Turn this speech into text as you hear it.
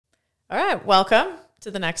All right. Welcome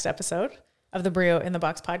to the next episode of the Brio in the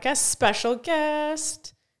Box podcast. Special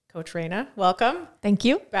guest, Coach Rana. Welcome. Thank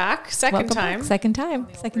you. Back. Second time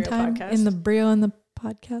Podcast. In the Brio in the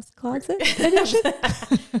podcast closet.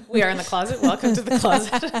 We are in the closet. Welcome to the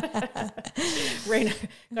closet. Rana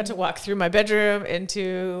got to walk through my bedroom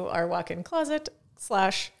into our walk-in closet /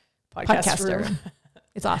 podcast room.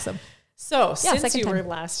 It's awesome. So since you were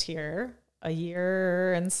last here a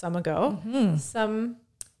year and some ago, some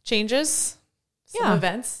changes, some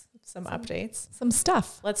events, some updates, some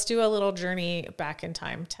stuff. Let's do a little journey back in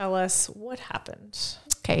time. Tell us what happened.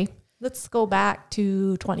 Okay. Let's go back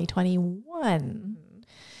to 2021.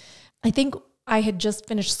 I think I had just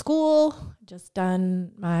finished school, just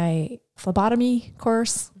done my phlebotomy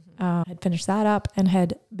course, had finished that up and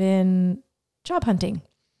had been job hunting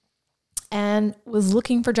and was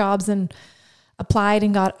looking for jobs and applied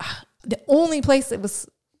and got the only place that was,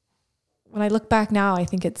 when I look back now, I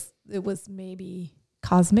think it was maybe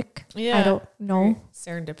cosmic. Yeah. I don't know.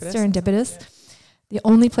 Serendipitous. Yeah. The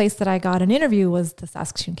only place that I got an interview was the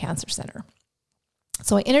Saskatoon Cancer Center.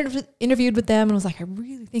 So I interviewed with them and was like, I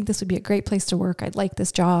really think this would be a great place to work. I'd like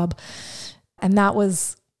this job. And that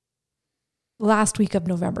was last week of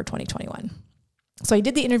November 2021. So I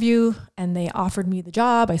did the interview and they offered me the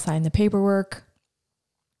job. I signed the paperwork,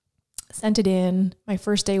 sent it in. My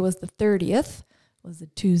first day was the 30th, was a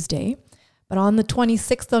Tuesday. But on the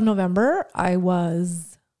 26th of November,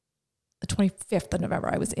 the 25th of November,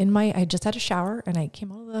 I just had a shower and I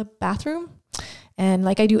came out of the bathroom. And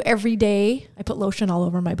like I do every day, I put lotion all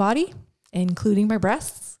over my body, including my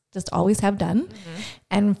breasts, just always have done,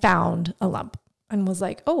 and found a lump and was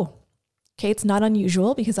like, oh, okay, it's not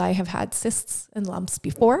unusual because I have had cysts and lumps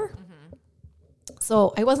before.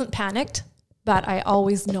 So I wasn't panicked, but I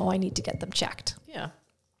always know I need to get them checked. Yeah.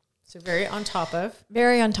 So very on top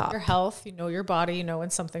your health, you know your body, you know when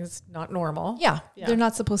something's not normal. Yeah. They're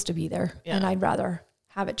not supposed to be there and I'd rather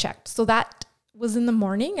have it checked. So that was in the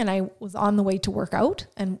morning and I was on the way to work out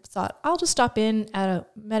and thought I'll just stop in at a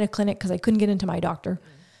Mediclinic because I couldn't get into my doctor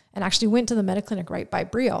and actually went to the Mediclinic right by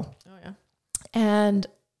Brio. Oh yeah. And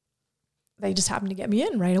they just happened to get me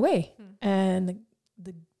in right away. And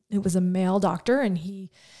it was a male doctor and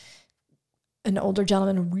an older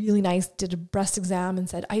gentleman, really nice, did a breast exam and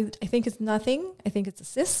said, I think it's nothing. I think it's a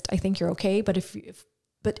cyst. I think you're okay. But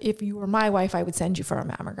if you were my wife, I would send you for a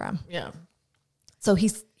mammogram. Yeah. So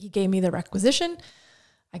he gave me the requisition.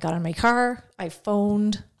 I got in my car. I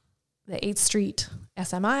phoned the 8th Street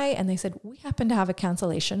SMI and they said, we happen to have a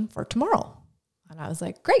cancellation for tomorrow. And I was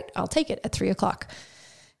like, great, I'll take it at 3:00.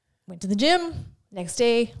 Went to the gym. Next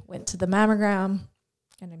day, went to the mammogram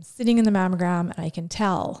and I'm sitting in the mammogram and I can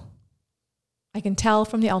tell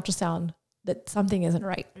from the ultrasound that something isn't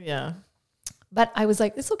right. Yeah. But I was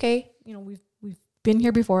like, it's okay. You know, we've been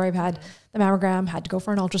here before. I've had the mammogram, had to go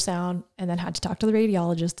for an ultrasound and then had to talk to the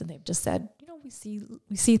radiologist and they've just said, you know, we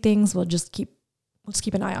see things. We'll just keep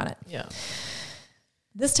an eye on it. Yeah.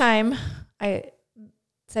 This time I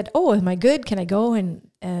said, oh, am I good? Can I go? And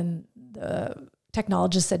the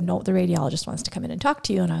technologist said, no, the radiologist wants to come in and talk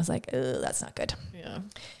to you. And I was like, that's not good. Yeah.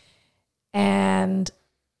 And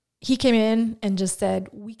he came in and just said,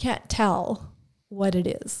 we can't tell what it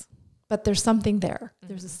is, but there's something there.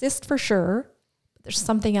 There's a cyst for sure, but there's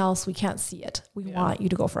something else. We can't see it. We want you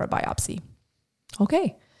to go for a biopsy.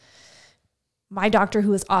 Okay. My doctor,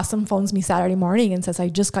 who is awesome, phones me Saturday morning and says, I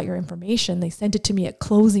just got your information. They sent it to me at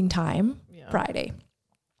closing time Friday.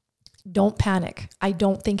 Don't panic. I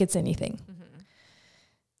don't think it's anything.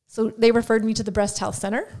 So they referred me to the Breast Health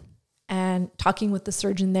Center and talking with the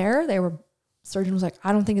surgeon there, surgeon was like,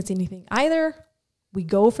 I don't think it's anything either. We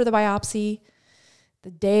go for the biopsy.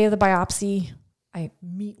 The day of the biopsy, I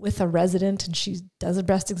meet with a resident and she does a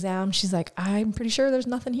breast exam. She's like, I'm pretty sure there's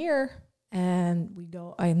nothing here. And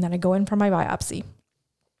then I go in for my biopsy.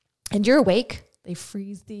 And you're awake. They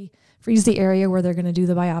freeze the area where they're going to do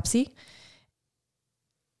the biopsy.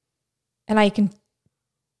 And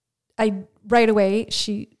right away,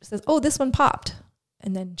 she says, oh, this one popped.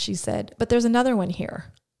 And then she said, but there's another one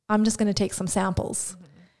here. I'm just going to take some samples.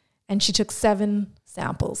 And she took 7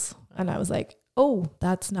 samples. And I was like, oh,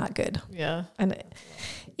 that's not good. Yeah. And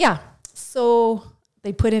so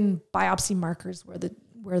they put in biopsy markers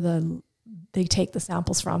where they take the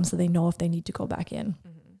samples from so they know if they need to go back in.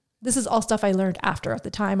 This is all stuff I learned after. At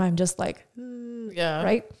the time, I'm just like,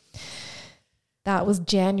 right? That was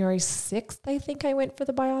January 6th, I think I went for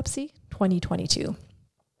the biopsy, 2022.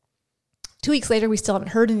 2 weeks later, we still haven't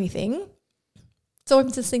heard anything. So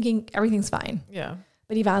I'm just thinking everything's fine. Yeah.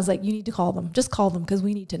 But Yvonne's like, you need to call them. Just call them because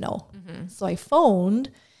we need to know. So I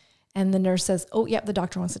phoned and the nurse says, oh, yeah, the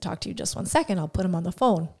doctor wants to talk to you. Just 1 second. I'll put him on the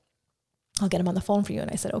phone. I'll get him on the phone for you.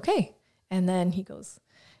 And I said, okay. And then he goes,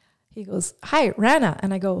 hi, Rana.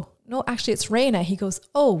 And I go, no, actually it's Rana. He goes,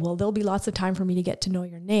 oh, well, there'll be lots of time for me to get to know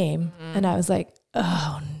your name. And I was like,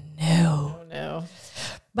 oh no. Oh no.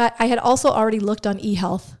 But I had also already looked on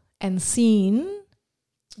eHealth and seen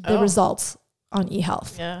the results on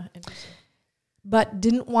eHealth. Yeah. Interesting. But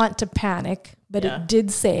didn't want to panic, but it did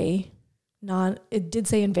say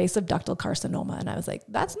invasive ductal carcinoma. And I was like,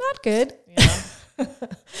 that's not good. Yeah.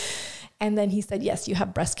 And then he said, yes, you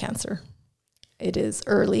have breast cancer. It is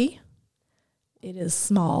early. It is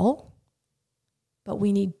small, but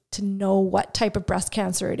we need to know what type of breast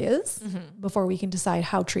cancer it is before we can decide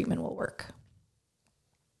how treatment will work.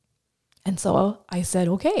 And so I said,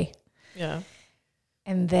 okay. Yeah.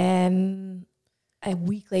 And then a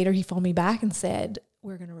week later, he phoned me back and said,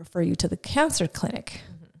 we're going to refer you to the cancer clinic.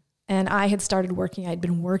 And I had started working. I'd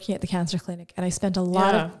been working at the cancer clinic, and I spent a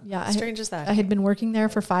lot of, strange as that. I had been working there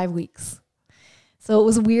for 5 weeks. So it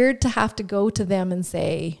was weird to have to go to them and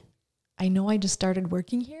say, I know I just started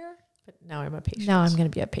working here, but now I'm a patient. Now I'm going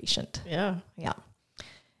to be a patient. Yeah. Yeah.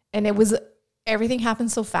 And everything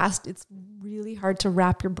happened so fast. It's really hard to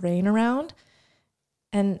wrap your brain around.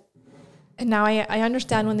 And now I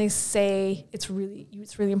understand when they say it's really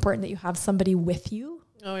important that you have somebody with you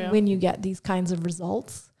when you get these kinds of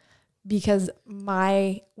results. Because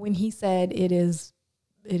when he said it is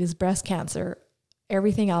breast cancer,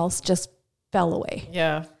 everything else just fell away.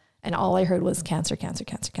 Yeah. And all I heard was cancer, cancer,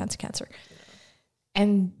 cancer, cancer, cancer. Yeah.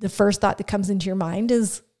 And the first thought that comes into your mind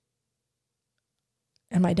is,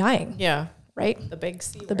 am I dying? Yeah. Right? The big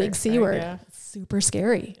C word. The big C word. Yeah. It's super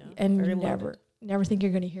scary. Yeah. And you never think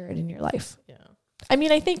you're going to hear it in your life. Yeah. I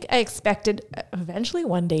mean, I think I expected eventually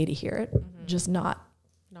one day to hear it, just not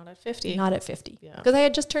at 50. Not at 50. Yeah. Because I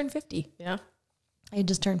had just turned 50. Yeah. I had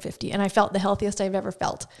just turned 50 and I felt the healthiest I've ever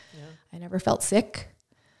felt. Yeah. I never felt sick.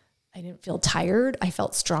 I didn't feel tired. I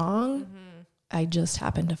felt strong. I just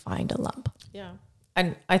happened to find a lump. Yeah.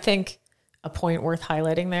 And I think a point worth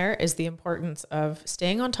highlighting there is the importance of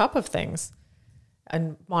staying on top of things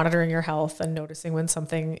and monitoring your health and noticing when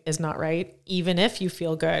something is not right, even if you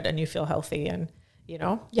feel good and you feel healthy and,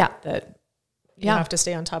 that you have to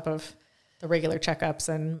stay on top of the regular checkups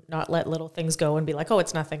and not let little things go and be like, oh,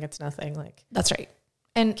 it's nothing. Like, that's right.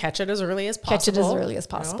 And catch it as early as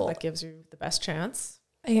possible. That gives you the best chance.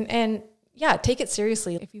 And take it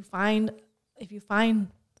seriously. If you find,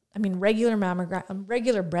 regular mammogram,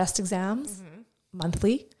 regular breast exams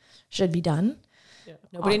monthly should be done. Yeah.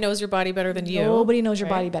 Nobody knows your body better than you. Nobody knows your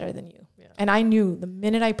body better than you. Yeah. And I knew the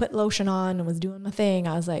minute I put lotion on and was doing my thing,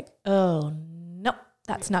 I was like, oh no,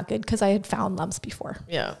 that's not good. Cause I had found lumps before.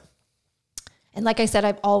 Yeah. And like I said,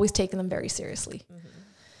 I've always taken them very seriously.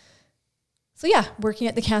 So working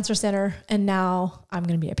at the cancer center, and now I'm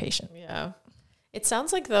going to be a patient. Yeah. It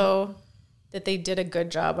sounds like though that they did a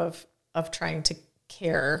good job of trying to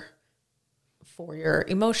care for your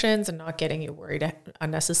emotions and not getting you worried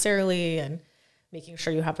unnecessarily and making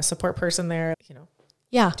sure you have a support person there,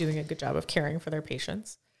 doing a good job of caring for their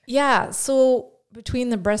patients. Yeah. So between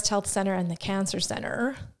the breast health center and the cancer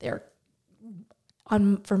center, they're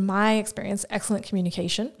from my experience, excellent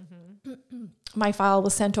communication. My file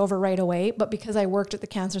was sent over right away, but because I worked at the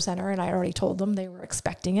cancer center and I already told them, they were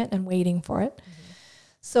expecting it and waiting for it.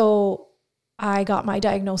 So I got my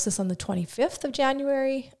diagnosis on the 25th of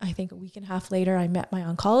January. I think a week and a half later, I met my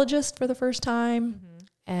oncologist for the first time.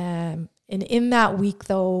 And in that week,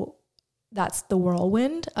 though, that's the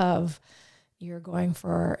whirlwind of you're going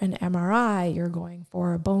for an MRI, you're going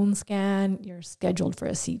for a bone scan, you're scheduled for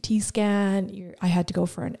a CT scan. I had to go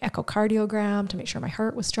for an echocardiogram to make sure my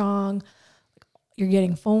heart was strong. You're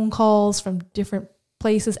getting phone calls from different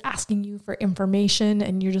places asking you for information.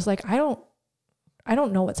 And you're just like, I don't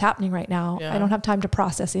know what's happening right now. Yeah. I don't have time to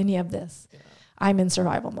process any of this. Yeah. I'm in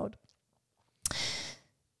survival mode.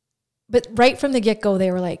 But right from the get-go,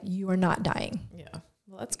 they were like, you are not dying. Yeah.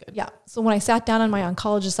 Well, that's good. Yeah. So when I sat down in my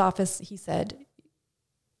oncologist's office, he said,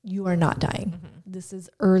 you are not dying. This is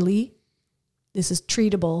early. This is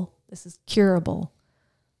treatable. This is curable.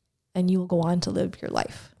 And you will go on to live your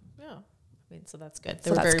life. Yeah. I mean, so that's good.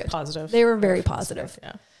 They were very positive. They were very positive.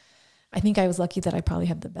 Yeah. I think I was lucky that I probably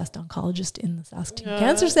have the best oncologist in the Saskatoon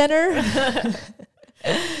Cancer Center.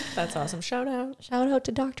 That's awesome. Shout out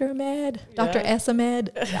to Dr. Ahmed, Dr. S.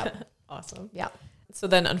 Ahmed. Yeah. Awesome. Yeah. So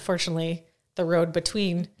then unfortunately the road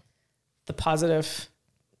between the positive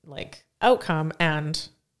outcome and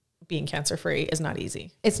being cancer-free is not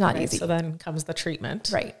easy. It's not easy. So then comes the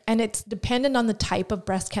treatment. Right. And it's dependent on the type of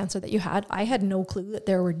breast cancer that you had. I had no clue that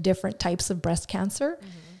there were different types of breast cancer.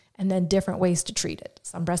 And then different ways to treat it.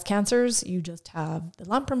 Some breast cancers, you just have the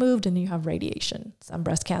lump removed and you have radiation. Some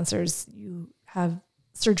breast cancers, you have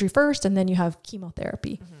surgery first and then you have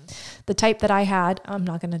chemotherapy. The type that I had, I'm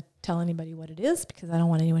not going to tell anybody what it is because I don't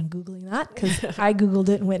want anyone Googling that, because I Googled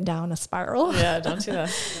it and went down a spiral. Yeah, don't do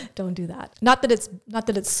that. Don't do that. Not that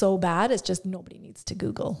it's so bad. It's just nobody needs to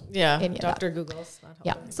Google. Yeah, any of Dr. that. Google's not helping.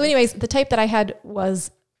 Yeah. anybody. So anyways, the type that I had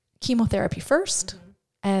was chemotherapy first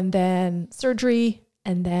and then surgery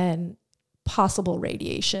and then possible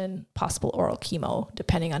radiation, possible oral chemo,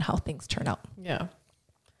 depending on how things turn out. Yeah.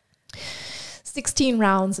 16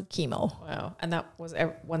 rounds of chemo. Wow. And that was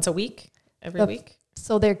once a week, every week?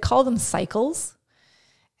 So they call them cycles.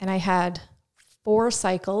 And I had 4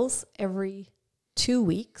 cycles every 2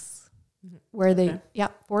 weeks where they,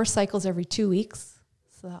 4 cycles every 2 weeks.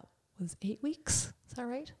 So that was 8 weeks. Is that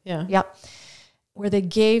right? Yeah. Yep. Where they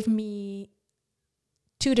gave me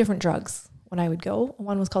 2 different drugs when I would go.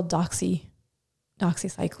 One was called doxycycline.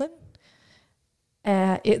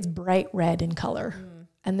 It's bright red in color.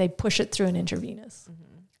 And they push it through an intravenous.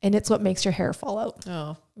 And it's what makes your hair fall out.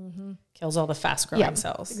 Oh, kills all the fast growing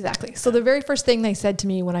cells. Exactly. So the very first thing they said to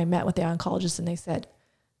me when I met with the oncologist, and they said,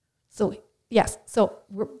 so we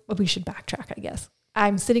should backtrack, I guess.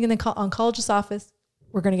 I'm sitting in the oncologist's office.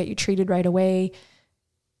 We're going to get you treated right away.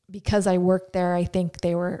 Because I worked there, I think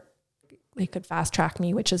they could fast track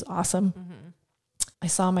me, which is awesome. I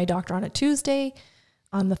saw my doctor on a Tuesday.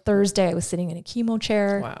 On the Thursday, I was sitting in a chemo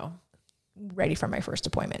chair. Wow. Ready for my first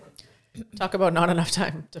appointment. Talk about not enough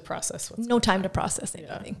time to process. No time to process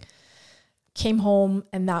anything. Came home,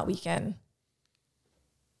 and that weekend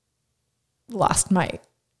lost my...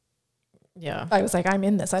 Yeah. I was like, I'm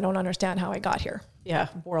in this. I don't understand how I got here. Yeah.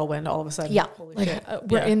 Whirlwind all of a sudden. Yeah. Holy like, shit.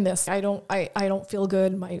 We're in this. I don't feel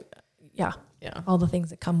good. Yeah. All the things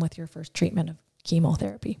that come with your first treatment of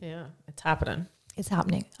chemotherapy. Yeah. It's happening. It's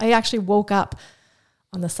happening. I actually woke up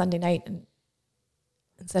on the Sunday night and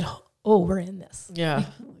said, oh, we're in this. Yeah. Like,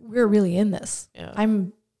 we're really in this. Yeah.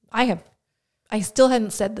 I still hadn't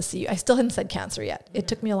said I still hadn't said cancer yet. It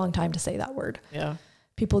took me a long time to say that word. Yeah.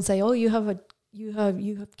 People would say, oh, you have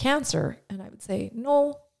cancer. And I would say,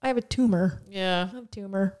 no, I have a tumor. Yeah. I have a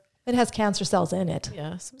tumor. It has cancer cells in it.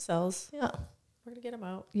 Yeah. Some cells. Yeah. We're going to get them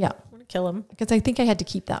out. Yeah. We're going to kill them. Because I think I had to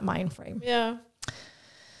keep that mind frame. Yeah.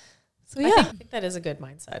 So yeah. I think that is a good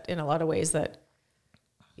mindset in a lot of ways, that,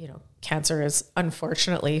 cancer is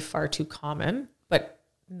unfortunately far too common, but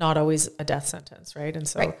not always a death sentence, right? And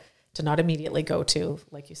so to not immediately go to,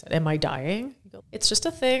 like you said, am I dying? You go, it's just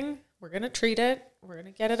a thing. We're going to treat it. We're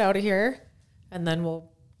going to get it out of here. And then we'll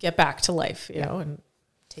get back to life, and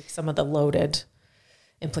take some of the loaded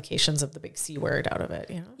implications of the big C word out of it,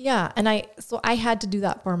 Yeah. And I had to do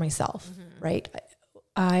that for myself, right?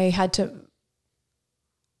 I had to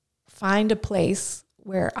find a place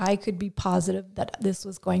where I could be positive that this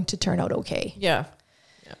was going to turn out okay. Yeah.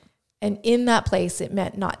 Yeah. And in that place, it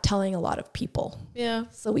meant not telling a lot of people. Yeah.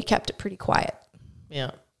 So we kept it pretty quiet. Yeah.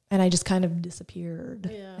 And I just kind of disappeared,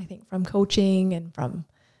 Yeah. I think, from coaching and from,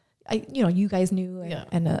 you guys knew,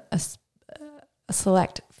 and a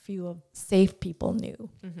select few of safe people knew.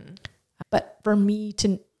 But for me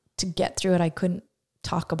to get through it, I couldn't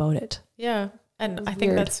talk about it. Yeah. And I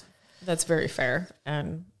think that's very fair.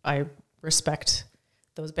 And I respect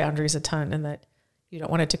those boundaries a ton, and that you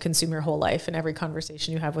don't want it to consume your whole life, and every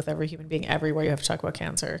conversation you have with every human being everywhere you have to talk about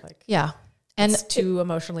cancer. And it's too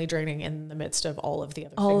emotionally draining in the midst of all of the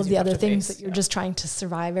other things that you're just trying to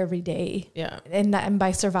survive every day. Yeah. And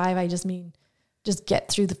by survive, I just mean just get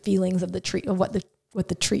through the feelings of what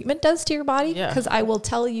the treatment does to your body. Yeah. Because I will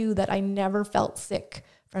tell you that I never felt sick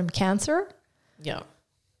from cancer. Yeah.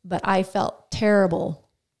 But I felt terrible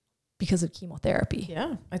because of chemotherapy.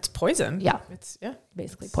 Yeah. It's poison. Yeah. It's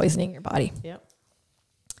basically poisoning your body. Yeah.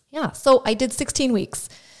 Yeah. So I did 16 weeks.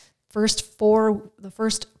 The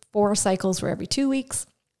first 4 cycles were every 2 weeks,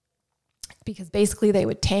 because basically they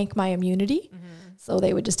would tank my immunity. So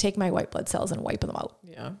they would just take my white blood cells and wipe them out.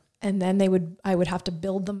 Yeah. And then I would have to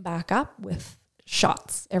build them back up with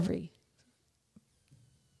shots every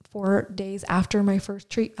 4 days after my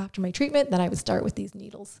treatment. Then I would start with these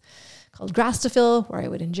needles called Grastafil, where I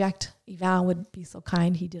would inject. Ivan would be so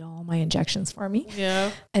kind. He did all my injections for me.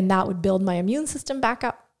 Yeah. And that would build my immune system back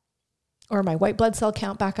up, or my white blood cell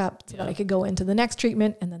count back up, so that I could go into the next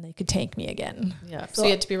treatment, and then they could tank me again. Yeah. So you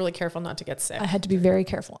had to be really careful not to get sick. I had to be very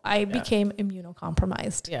careful. I became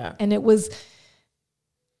immunocompromised. Yeah. And it was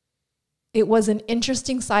an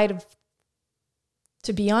interesting side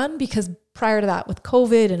to be on, because prior to that, with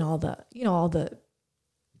COVID and all the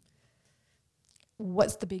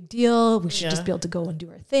what's the big deal? We should just be able to go and do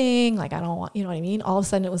our thing. Like, I don't want, you know what I mean? All of a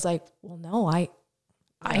sudden it was like, well, no, I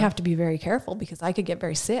have to be very careful, because I could get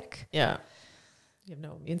very sick. Yeah. You have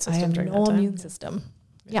no immune system. I have during no that time. immune system.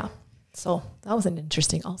 Yeah. So that was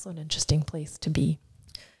also an interesting place to be.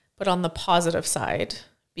 But on the positive side,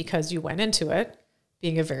 because you went into it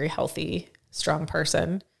being a very healthy, strong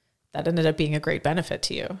person, that ended up being a great benefit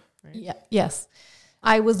to you. Right? Yeah. Yes.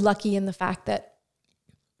 I was lucky in the fact that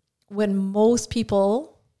when most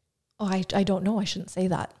people, I don't know, I shouldn't say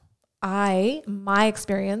that. My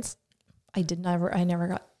experience, I never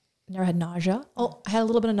had nausea. Oh, I had a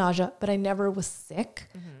little bit of nausea, but I never was sick,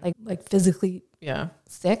 like physically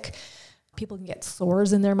sick. People can get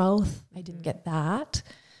sores in their mouth. I didn't get that.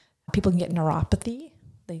 People can get neuropathy.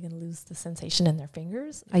 They can lose the sensation in their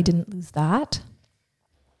fingers. I didn't lose that.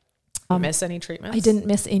 Miss any treatments? I didn't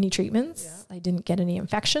miss any treatments. Yeah. I didn't get any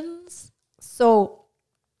infections. So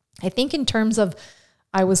I think in terms of,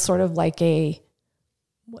 I was sort of like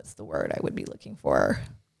what's the word I would be looking for?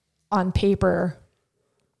 On paper,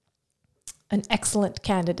 an excellent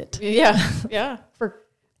candidate. Yeah. Yeah.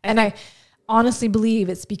 I honestly believe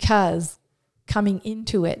it's because coming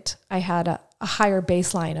into it, I had a higher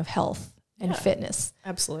baseline of health and fitness.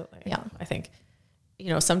 Absolutely. Yeah. I think,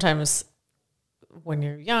 sometimes when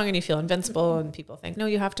you're young and you feel invincible and people think, no,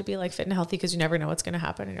 you have to be like fit and healthy because you never know what's going to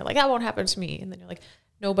happen. And you're like, that won't happen to me. And then you're like,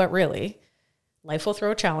 no, but really life will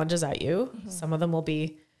throw challenges at you. Mm-hmm. Some of them will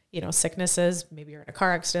be, sicknesses. Maybe you're in a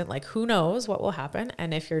car accident, like who knows what will happen.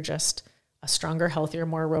 And if you're just a stronger, healthier,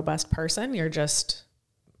 more robust person, you're just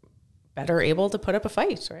better able to put up a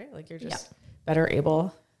fight, right? Like you're just better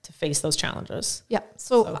able to face those challenges. Yeah.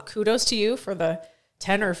 So kudos to you for the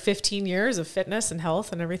 10 or 15 years of fitness and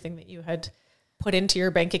health and everything that you had put into your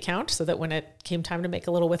bank account so that when it came time to make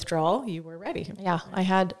a little withdrawal, you were ready. Yeah. I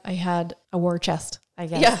had a war chest, I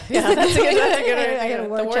guess. Yeah. That's a good I had a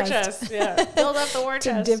war chest. Yeah. Build up the war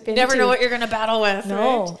chest. You never into. know what you're going to battle with.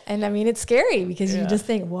 No. Right? And I mean, it's scary because you just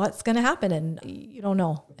think what's going to happen and you don't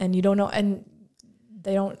know. And you don't know. And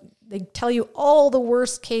they tell you all the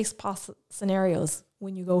worst case scenarios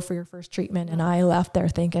when you go for your first treatment. And I left there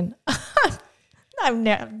thinking,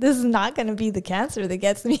 this is not going to be the cancer that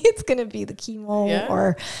gets me. It's going to be the chemo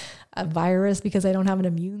or a virus because I don't have an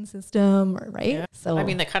immune system, right? Yeah. So I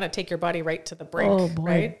mean, they kind of take your body right to the brink. Oh boy,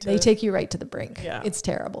 right? They take you right to the brink. Yeah. It's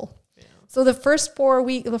terrible. Yeah. So the first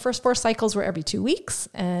 4 cycles were every 2 weeks,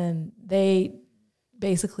 and they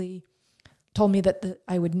basically told me that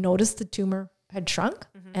I would notice the tumor had shrunk,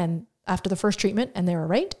 and after the first treatment, and they were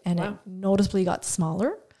right, and it noticeably got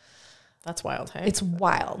smaller. That's wild, hey? It's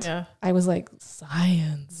wild. Yeah. I was like,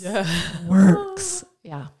 science works.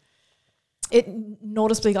 Yeah. It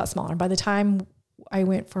noticeably got smaller. By the time I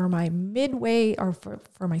went for my midway or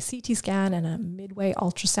for my CT scan and a midway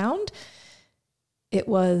ultrasound, it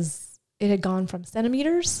had gone from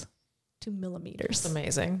centimeters to millimeters. That's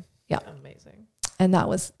amazing. Yeah. Amazing. And that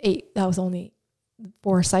was only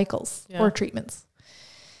 4 cycles, 4 treatments.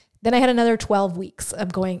 Then I had another 12 weeks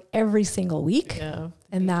of going every single week. Yeah.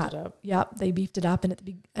 And they beefed it up.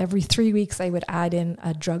 And every 3 weeks I would add in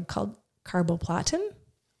a drug called carboplatin.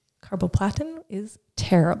 Carboplatin is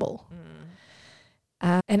terrible.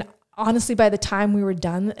 And honestly, by the time we were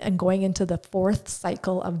done and going into the 4th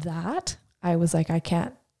cycle of that, I was like, I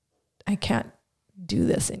can't do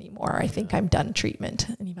this anymore. I think I'm done treatment.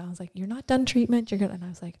 And Yvonne was like, you're not done treatment. You're good. And I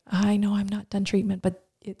was like, I know I'm not done treatment, but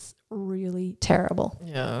it's really terrible.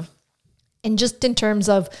 Yeah. And just in terms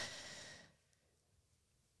of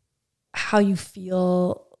how you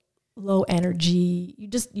feel, low energy,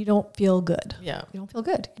 you don't feel good. Yeah. You don't feel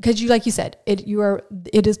good because like you said,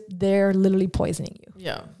 they're literally poisoning you.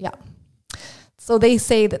 Yeah. Yeah. So they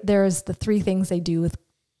say that there's the 3 things they do with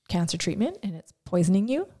cancer treatment, and it's poisoning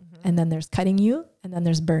you, and then there's cutting you, and then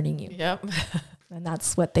there's burning you. Yep. And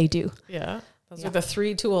that's what they do. Yeah. Those are the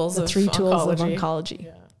 3 tools of oncology.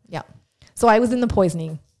 Yeah. Yeah. So I was in the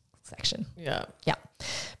poisoning section. Yeah. Yeah.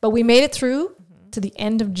 But we made it through to the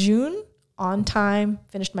end of June on time,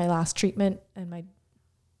 finished my last treatment, and my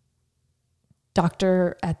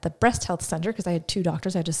doctor at the breast health center, because I had 2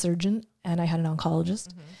 doctors, I had a surgeon and I had an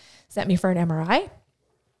oncologist, sent me for an MRI,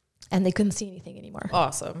 and they couldn't see anything anymore.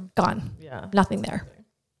 Awesome. Gone. Yeah. Nothing there.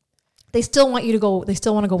 They still want you to go, they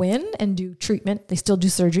still want to go in and do treatment. They still do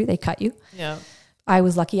surgery. They cut you. Yeah. I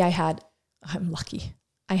was lucky. I'm lucky.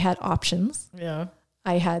 I had options. Yeah.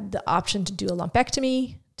 I had the option to do a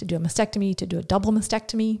lumpectomy, to do a mastectomy, to do a double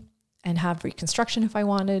mastectomy, and have reconstruction if I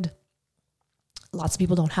wanted. Lots of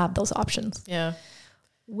people don't have those options. Yeah.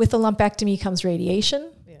 With a lumpectomy comes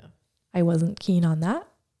radiation. Yeah. I wasn't keen on that.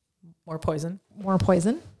 More poison. Or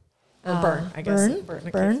burn, I guess.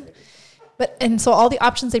 Burn. And so all the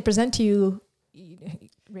options they present to you,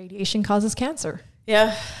 radiation causes cancer.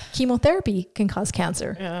 Yeah. Chemotherapy can cause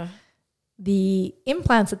cancer. Yeah. The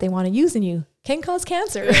implants that they want to use in you can cause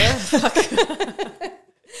cancer. Yeah.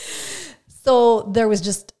 So there was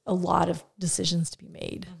just a lot of decisions to be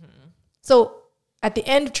made. So at the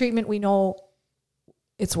end of treatment, we know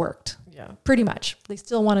it's worked. Yeah. Pretty much. They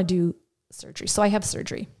still want to do surgery. So I have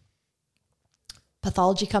surgery.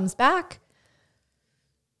 Pathology comes back.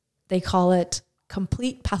 They call it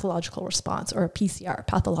complete pathological response, or a PCR,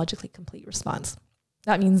 pathologically complete response.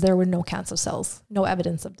 That means there were no cancer cells, no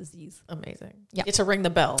evidence of disease. Amazing. Yeah. You get to ring the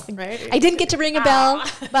bell, right? I didn't get to ring a bell,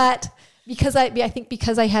 but because I think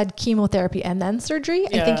because I had chemotherapy and then surgery,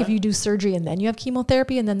 I think if you do surgery and then you have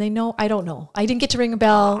chemotherapy and then they know, I don't know. I didn't get to ring a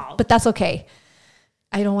bell, but that's okay.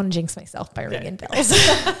 I don't want to jinx myself by ringing bells.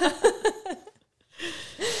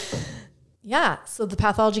 Yeah. So the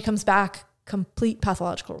pathology comes back, complete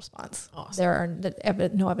pathological response. Awesome. There are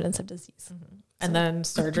no evidence of disease. And then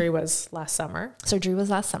surgery was last summer. Surgery was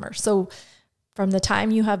last summer. So from the time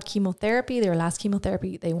you have chemotherapy, their last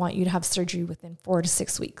chemotherapy, they want you to have surgery within 4 to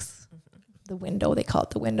 6 weeks. The window, they call it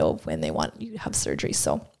the window of when they want you to have surgery.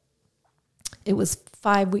 So it was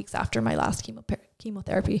 5 weeks after my last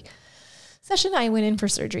chemotherapy session, I went in for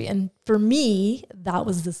surgery. And for me, that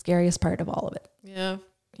was the scariest part of all of it. Yeah.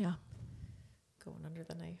 Yeah. Going under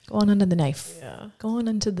the knife. Going under the knife. Yeah. Going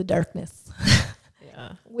into the darkness.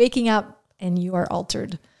 Yeah. Waking up and you are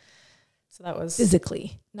altered. So that was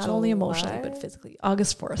physically, not only emotionally, July? but physically.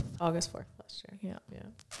 August 4th. August 4th last year. Yeah.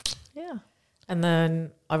 Yeah. Yeah. And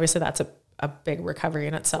then obviously that's a big recovery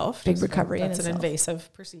in itself. Big recovery in That's an itself.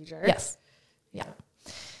 invasive procedure. Yes. Yeah.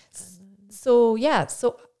 So, yeah.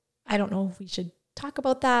 So I don't know if we should talk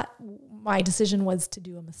about that. My decision was to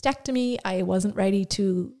do a mastectomy. I wasn't ready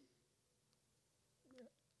to,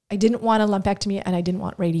 I didn't want a lumpectomy and I didn't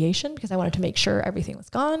want radiation because I wanted to make sure everything was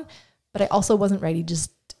gone. But I also wasn't ready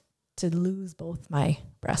just to lose both my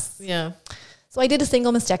breasts. Yeah. So I did a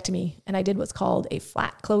single mastectomy and I did what's called a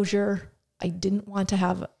flat closure. I didn't want to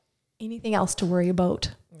have anything else to worry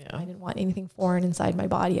about. Yeah. I didn't want anything foreign inside my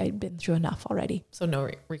body. I'd been through enough already. So no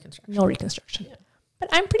reconstruction. No reconstruction. Yeah. But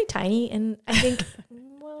I'm pretty tiny and I think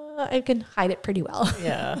I can hide it pretty well.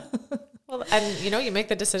 Yeah. Well, and you make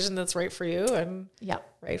the decision that's right for you and Yeah.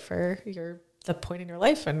 right for the point in your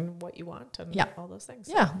life and what you want and Yeah. all those things.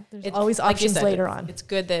 Yeah. There's always like you options said, later on. It's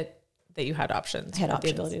good that you had options. I had you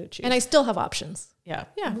options. the ability to choose. And I still have options. Yeah.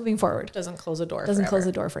 Yeah. Moving forward. Doesn't close a door. Doesn't forever. close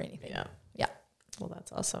the door for anything. Yeah. Yeah. Well,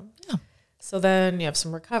 that's awesome. Yeah. So then you have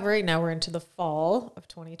some recovery. Now we're into the fall of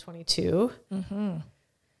 2022. Mm-hmm.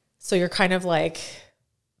 So you're kind of like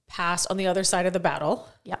past on the other side of the battle.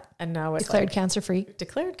 Yeah. And now it's Declared cancer-free.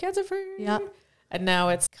 declared cancer free. Yeah. And now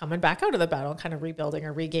it's coming back out of the battle, kind of rebuilding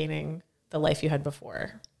or regaining the life you had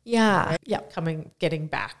before. Yeah. Right? Yeah. Getting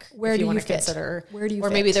back. Where if do want you to fit? consider, Where do you or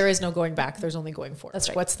fit? maybe there is no going back. There's only going forward. That's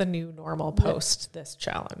right. What's the new normal post this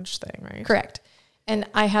challenge thing, right? Correct. And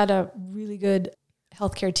I had a really good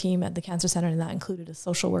healthcare team at the cancer center, and that included a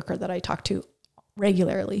social worker that I talked to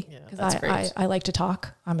regularly Yeah, because that's great. I like to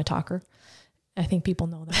talk. I'm a talker. I think people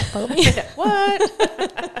know that about me.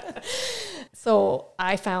 What? So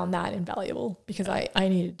I found that invaluable because I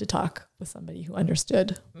needed to talk with somebody who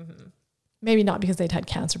understood. Mm-hmm. Maybe not because they'd had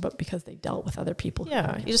cancer, but because they dealt with other people.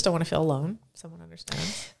 Yeah. You just don't want to feel alone. Someone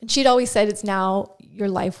understands. And she'd always said it's now your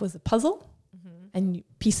life was a puzzle Mm-hmm. and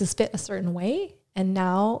pieces fit a certain way. And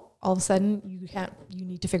now all of a sudden you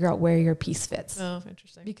need to figure out where your piece fits. Oh,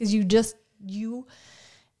 interesting. Because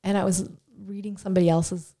and I was reading somebody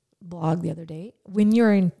else's blog the other day. When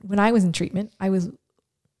I was in treatment, I was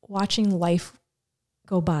watching life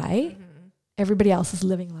go by. Mm-hmm. Everybody else is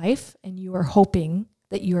living life and you are hoping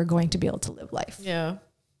that you are going to be able to live life. Yeah.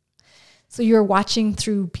 So you're watching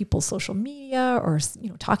through people's social media or,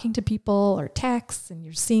 talking to people or texts, and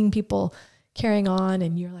you're seeing people carrying on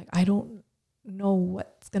and you're like, I don't know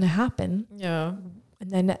what's going to happen. Yeah.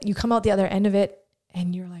 And then you come out the other end of it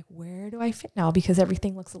and you're like, where do I fit now? Because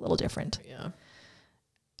everything looks a little different. Yeah.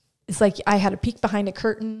 It's like I had a peek behind a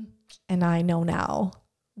curtain and I know now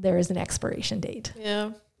there is an expiration date,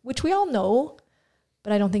 Yeah. which we all know,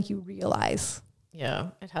 but I don't think you realize. Yeah.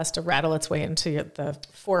 It has to rattle its way into the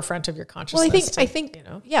forefront of your consciousness. Well, I think,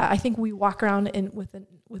 I think we walk around with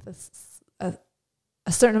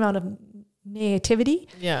a certain amount of negativity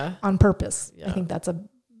on purpose. Yeah. I think that's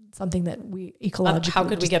something that we ecologically. How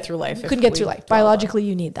could we get through life? Couldn't get through life. Biologically,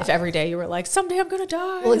 you need that. If every day you were like, someday I'm going to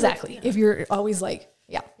die. Well, exactly. If you're always like,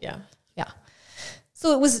 yeah.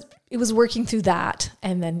 So it was working through that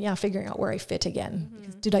and then, figuring out where I fit again. Mm-hmm.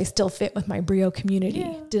 Because did I still fit with my Brio community?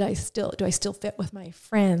 Yeah. Do I still fit with my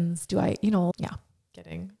friends? Do I,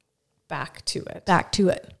 Getting back to it. back to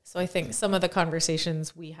it. So I think some of the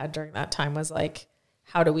conversations we had during that time was like,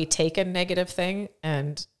 how do we take a negative thing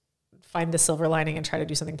and find the silver lining and try to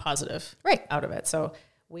do something positive Right. out of it? So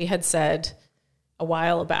we had said, a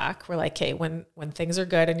while back, we're like, okay, when things are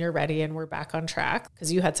good and you're ready and we're back on track,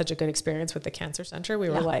 because you had such a good experience with the cancer center, we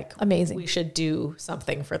were like, amazing. We should do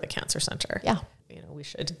something for the cancer center. Yeah. You know, we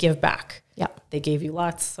should give back. Yeah. They gave you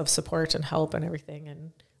lots of support and help and everything.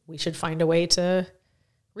 And we should find a way to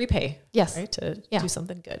repay. Yes. Right. To do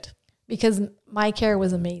something good. Because my care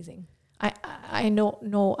was amazing. I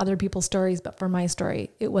know other people's stories, but for my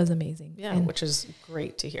story, it was amazing. Yeah. And, which is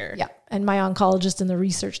great to hear. Yeah. And my oncologist and the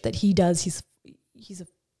research that he does, he's a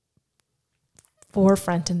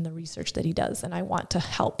forefront in the research that he does. And I want to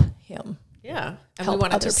help him. Yeah. And we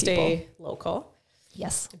wanted to stay local.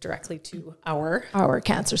 Yes. Directly to our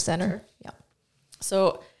cancer center. Yeah.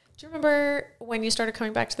 So do you remember when you started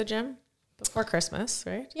coming back to the gym? Before Christmas,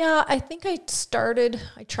 right? Yeah, I think I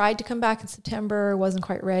tried to come back in September, wasn't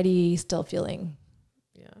quite ready, still feeling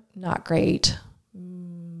not great.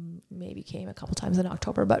 Maybe came a couple times in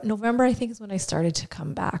October, but November I think is when I started to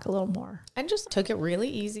come back a little more. And just took it really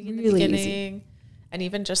easy in the beginning. Easy. And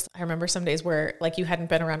even just, I remember some days where like you hadn't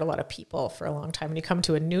been around a lot of people for a long time and you come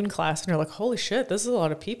to a noon class and you're like, holy shit, this is a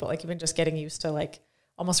lot of people. Like even just getting used to like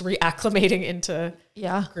almost reacclimating into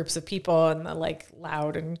groups of people and the like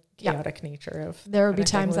loud and chaotic nature of there would be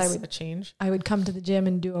times I would come to the gym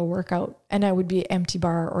and do a workout and I would be empty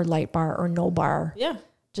bar or light bar or no bar. Yeah.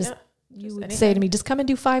 You would say to me, just come and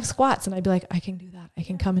do 5 squats. And I'd be like, I can do that. I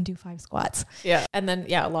can come and do 5 squats. Yeah. And then,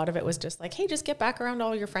 a lot of it was just like, hey, just get back around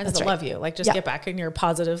all your friends that love you. Like just get back in your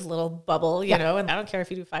positive little bubble, you know, and I don't care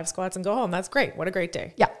if you do 5 squats and go home. That's great. What a great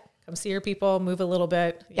day. Yeah. Come see your people, move a little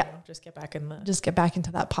bit. You know, just get back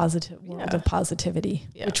into that positive world of positivity,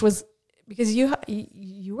 which was because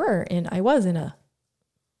I was in a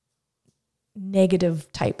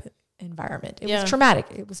negative type environment. It was traumatic.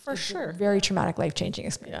 It was for sure very traumatic, life-changing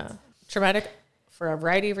experience. Yeah. Traumatic for a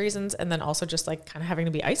variety of reasons. And then also just like kind of having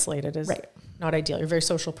to be isolated is not ideal. You're a very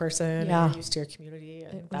social person. Yeah. And you're used to your community.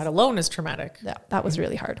 And that alone is traumatic. Yeah. That was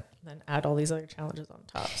really hard. And then add all these other challenges on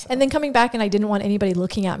top. So. And then coming back and I didn't want anybody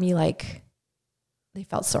looking at me like they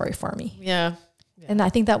felt sorry for me. Yeah. And I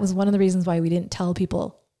think that was one of the reasons why we didn't tell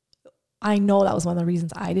people. I know that was one of the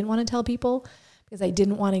reasons I didn't want to tell people because I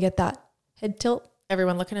didn't want to get that head tilt.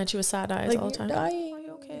 Everyone looking at you with sad eyes all the time. Dying. Are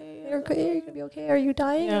you okay? Are you gonna be okay? Are you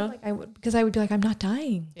dying? Yeah. Like because I would be like, I'm not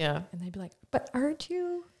dying. Yeah. And they'd be like, but aren't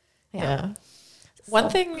you? Yeah. One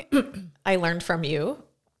thing I learned from you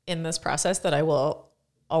in this process that I will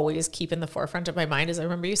always keep in the forefront of my mind is I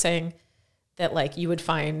remember you saying that like you would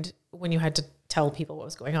find when you had to tell people what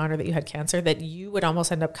was going on or that you had cancer, that you would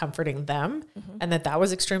almost end up comforting them and that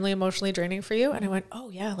was extremely emotionally draining for you. And I went, oh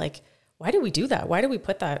yeah, like, why do we do that? Why do we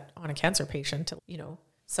put that on a cancer patient? To, you know,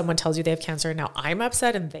 someone tells you they have cancer and now I'm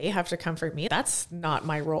upset and they have to comfort me. That's not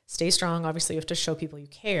my role. Stay strong. Obviously you have to show people you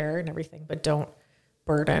care and everything, but don't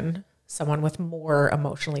burden someone with more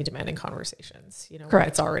emotionally demanding conversations. You know, correct.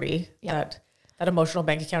 It's already that emotional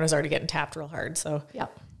bank account is already getting tapped real hard. So,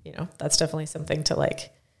 you know, that's definitely something to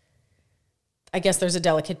like, I guess there's a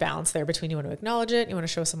delicate balance there between you want to acknowledge it. You want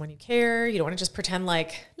to show someone you care. You don't want to just pretend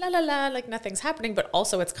like, la, la, la, like nothing's happening. But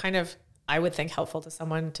also it's kind of, I would think, helpful to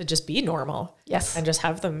someone to just be normal. Yes. And just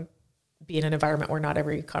have them be in an environment where not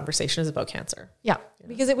every conversation is about cancer. Yeah. You know?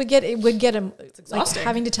 Because it would get it's exhausting. Like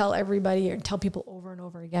having to tell everybody or tell people over and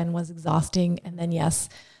over again was exhausting. And then, yes,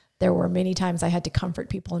 there were many times I had to comfort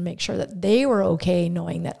people and make sure that they were okay,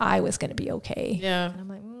 knowing that I was going to be okay. Yeah. And I'm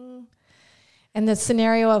like, And the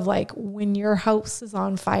scenario of like when your house is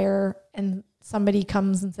on fire and somebody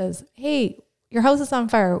comes and says, hey, your house is on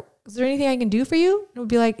fire. Is there anything I can do for you? It would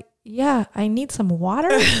be like, yeah, I need some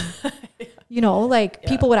water. You know, like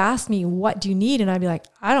people would ask me, what do you need? And I'd be like,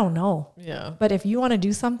 I don't know. Yeah. But if you want to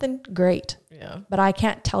do something, great. Yeah. But I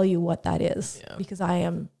can't tell you what that is because I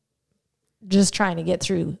am just trying to get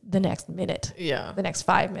through the next minute. Yeah. The next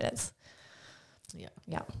 5 minutes. Yeah.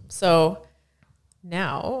 Yeah. So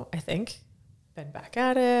now I think been back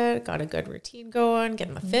at it, got a good routine going,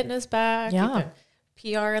 getting the fitness back,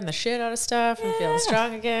 PR and the shit out of stuff and feeling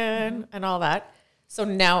strong again and all that. So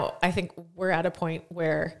now I think we're at a point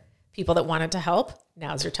where people that wanted to help,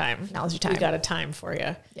 now's your time. Now's your time. We got a time for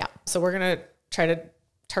you. Yeah. So we're going to try to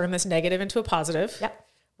turn this negative into a positive. Yep.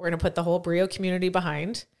 We're going to put the whole Brio community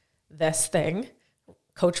behind this thing,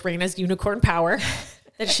 Coach Rana's unicorn power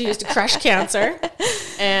that she used to crush cancer.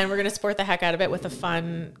 And we're going to support the heck out of it with a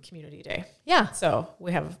fun community day. Yeah. So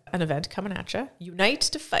we have an event coming at you. Unite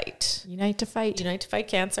to Fight. Unite to Fight. Unite to Fight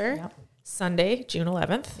Cancer. Yep. Sunday, June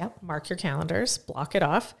 11th. Yep. Mark your calendars. Block it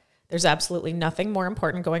off. There's absolutely nothing more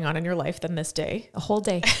important going on in your life than this day. A whole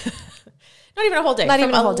day. Not even a whole day. Not From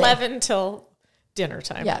even a whole day. 11 till dinner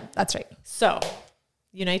time. Yeah, that's right. So,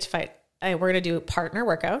 Unite to Fight. We're going to do partner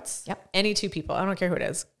workouts. Yep. Any 2 people. I don't care who it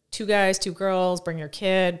is. 2 guys, 2 girls, bring your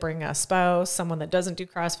kid, bring a spouse, someone that doesn't do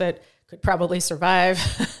CrossFit could probably survive.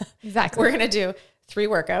 Exactly. We're going to do 3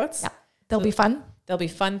 workouts. Yeah. They'll be fun. There'll be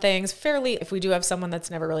fun things. Fairly, if we do have someone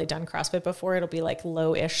that's never really done CrossFit before, it'll be like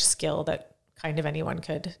low-ish skill that kind of anyone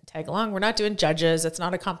could tag along. We're not doing judges. It's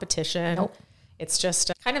not a competition. Nope. It's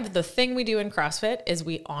just kind of the thing we do in CrossFit is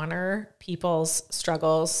we honor people's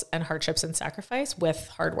struggles and hardships and sacrifice with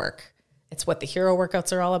hard work. It's what the hero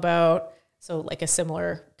workouts are all about. So like a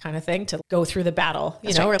similar kind of thing to go through the battle,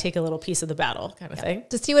 or take a little pice of the battle kind of thing.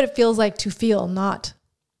 To see what it feels like to feel not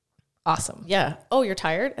awesome. Yeah. Oh, you're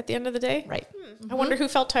tired at the end of the day? Right. I wonder who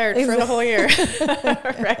felt tired for the whole year.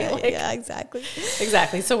 Right? Yeah, exactly.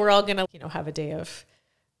 Exactly. So we're all going to, have a day of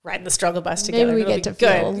riding the struggle bus together. Maybe we get to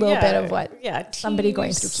feel a little bit of what somebody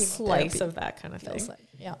going through slice chemotherapy of that kind of thing. like.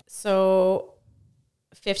 Yeah. So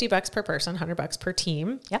 $50 per person, $100 per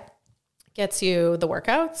team. Yep. Gets you the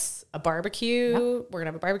workouts, a barbecue. Yep. We're going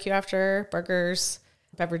to have a barbecue after, burgers,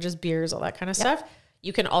 beverages, beers, all that kind of stuff.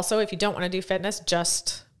 You can also, if you don't want to do fitness,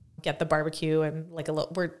 just get the barbecue and like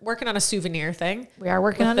we're working on a souvenir thing. We are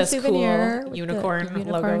working on a souvenir. Cool unicorn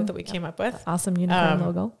logo that we came up with. Awesome unicorn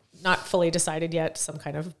logo. Not fully decided yet. Some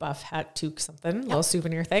kind of buff hat, toque, something, little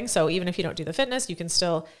souvenir thing. So even if you don't do the fitness, you can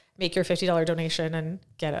still make your $50 donation and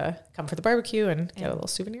come for the barbecue and get a little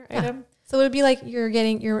souvenir item. So it would be like you're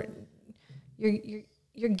getting you're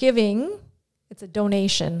giving. It's a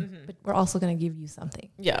donation, but we're also going to give you something.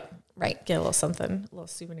 Yeah. Right. Get a little something, a little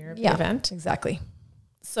souvenir of the event. Exactly.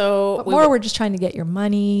 So we're just trying to get your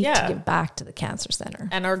money to give back to the cancer center.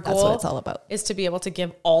 And our goal that's what it's all about. Is to be able to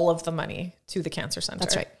give all of the money to the cancer center.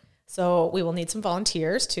 That's right. So we will need some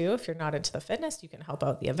volunteers too. If you're not into the fitness, you can help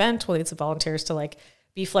out the event. We'll need some volunteers to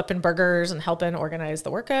be flipping burgers and helping organize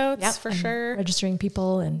the workouts for sure. Registering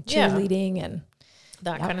people and cheerleading and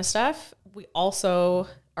that kind of stuff. We also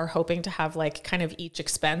are hoping to have kind of each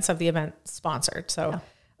expense of the event sponsored. So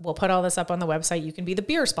we'll put all this up on the website. You can be the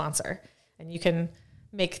beer sponsor and you can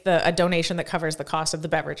make a donation that covers the cost of the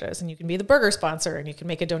beverages, and you can be the burger sponsor and you can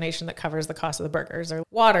make a donation that covers the cost of the burgers or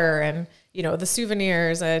water and, the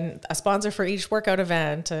souvenirs and a sponsor for each workout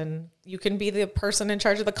event. And you can be the person in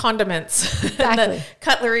charge of the condiments and the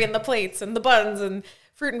cutlery and the plates and the buns and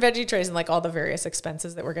fruit and veggie trays and all the various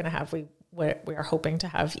expenses that we're going to have. We are hoping to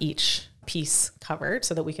have each piece covered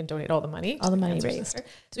so that we can donate all the money raised.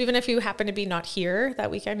 So even if you happen to be not here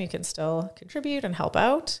that weekend, you can still contribute and help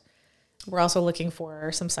out. We're also looking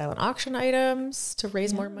for some silent auction items to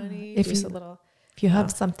raise more money. If you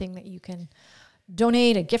have something that you can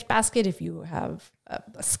donate, a gift basket, if you have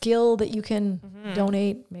a skill that you can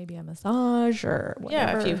donate, maybe a massage or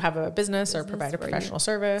whatever. Yeah, if you have a business or provide a professional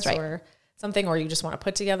service or something, or you just want to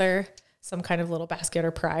put together some kind of little basket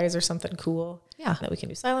or prize or something cool. Yeah. That we can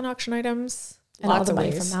do silent auction items. And lots all the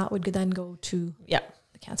money from that would then go to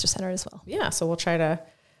the cancer center as well. Yeah. So we'll try to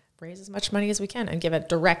raise as much money as we can and give it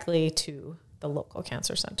directly to the local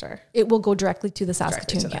cancer center. It will go directly to the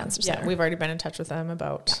Saskatoon Cancer Center. Yeah, we've already been in touch with them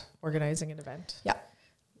about organizing an event. Yeah.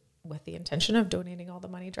 With the intention of donating all the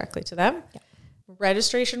money directly to them. Yeah.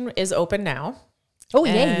 Registration is open now. Oh,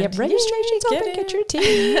 yeah. Registration's open. Get your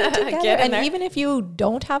team together. And even if you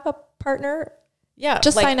don't have a partner,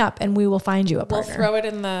 just sign up and we will find you a partner. We'll throw it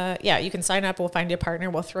in you can sign up. We'll find you a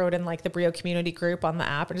partner. We'll throw it in the Brio community group on the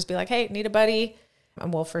app and just be like, hey, need a buddy.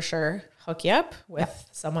 And we'll for sure hook you up with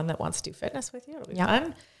someone that wants to do fitness with you. It'll be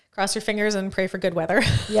fun. Cross your fingers and pray for good weather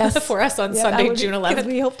for us on Sunday, June 11th.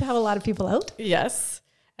 We hope to have a lot of people out. Yes.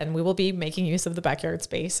 And we will be making use of the backyard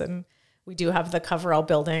space. And we do have the coverall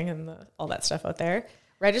building and all that stuff out there.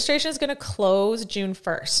 Registration is going to close June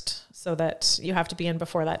 1st so that you have to be in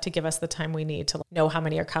before that to give us the time we need to know how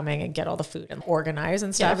many are coming and get all the food and organize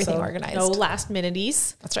and stuff. Yeah, everything organized. No last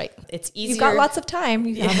minute-ies. That's right. It's easier. You've got lots of time,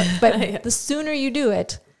 but the sooner you do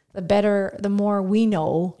it, the better, the more we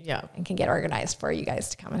know and can get organized for you guys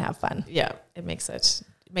to come and have fun. Yeah. It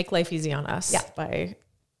make life easy on us by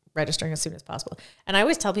registering as soon as possible. And I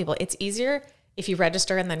always tell people it's easier if you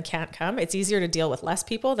register and then can't come. It's easier to deal with less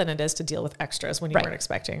people than it is to deal with extras when you weren't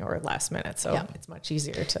expecting or last minute. So it's much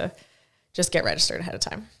easier to just get registered ahead of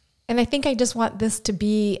time. And I think I just want this to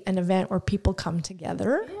be an event where people come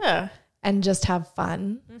together and just have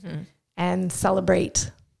fun and celebrate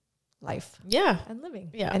life. Yeah. And living.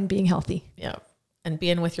 Yeah. And being healthy. Yeah. And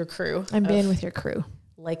being with your crew. And being with your crew.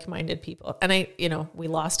 Like-minded people. And we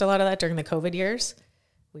lost a lot of that during the COVID years.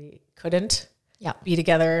 We couldn't be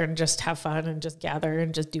together and just have fun and just gather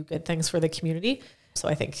and just do good things for the community. So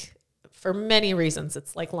I think for many reasons,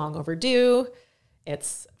 it's long overdue.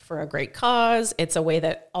 It's for a great cause. It's a way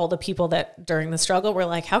that all the people that during the struggle were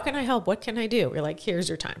like, how can I help? What can I do? We're like, here's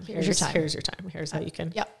your time. Here's your time. Here's how you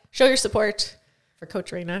can show your support for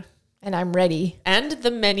Coach Rana. And I'm ready. And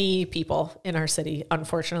the many people in our city,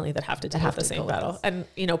 unfortunately, that have to deal with the same battle. And,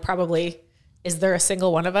 probably, is there a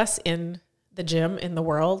single one of us in the gym in the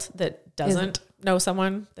world that doesn't know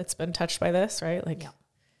someone that's been touched by this, right? Like,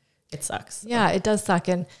 it sucks. Yeah, it does suck.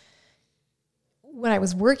 And when I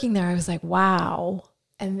was working there, I was like, wow.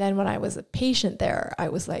 And then when I was a patient there, I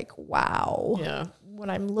was like, wow. Yeah.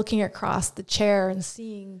 When I'm looking across the chair and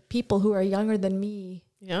seeing people who are younger than me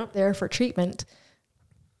there for treatment.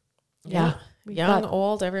 Yeah. Young,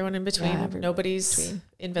 old, everyone in between. Nobody's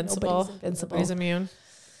invincible. Nobody's immune.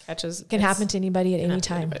 It can happen to anybody at any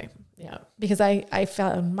time. Yeah. Because I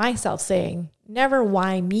found myself saying, never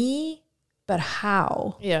why me, but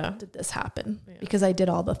how did this happen? Yeah. Because I did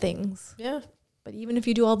all the things. Yeah. But even if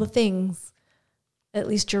you do all the things, at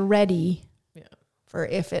least you're ready for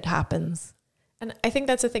if it happens. And I think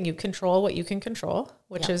that's the thing. You control what you can control,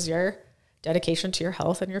 which is your dedication to your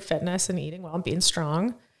health and your fitness and eating well and being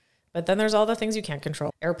strong. But then there's all the things you can't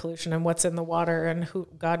control. Air pollution and what's in the water and who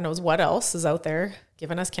God knows what else is out there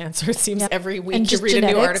giving us cancer. It seems every week you read a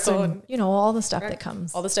new article. And all the stuff that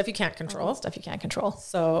comes. All the stuff you can't control. All the stuff you can't control.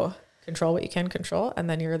 So control what you can control. And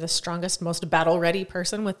then you're the strongest, most battle-ready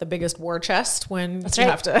person with the biggest war chest when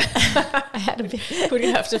have to... when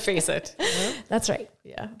you have to face it. That's right.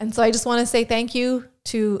 Yeah. And so I just want to say thank you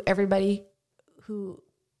to everybody who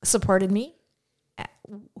supported me,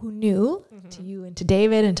 who knew, to you and to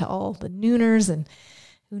David and to all the nooners and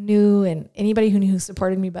who knew and anybody who knew who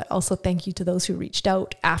supported me, but also thank you to those who reached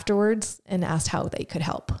out afterwards and asked how they could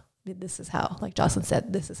help. This is how, like Jocelyn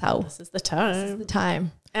said, this is how. This is the time. This is the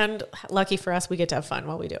time. And lucky for us, we get to have fun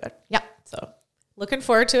while we do it. Yeah. So looking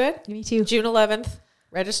forward to it. Me too. June 11th,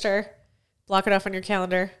 register, block it off on your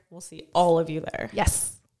calendar. We'll see all of you there.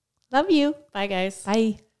 Yes. Love you. Bye, guys.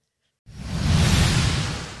 Bye.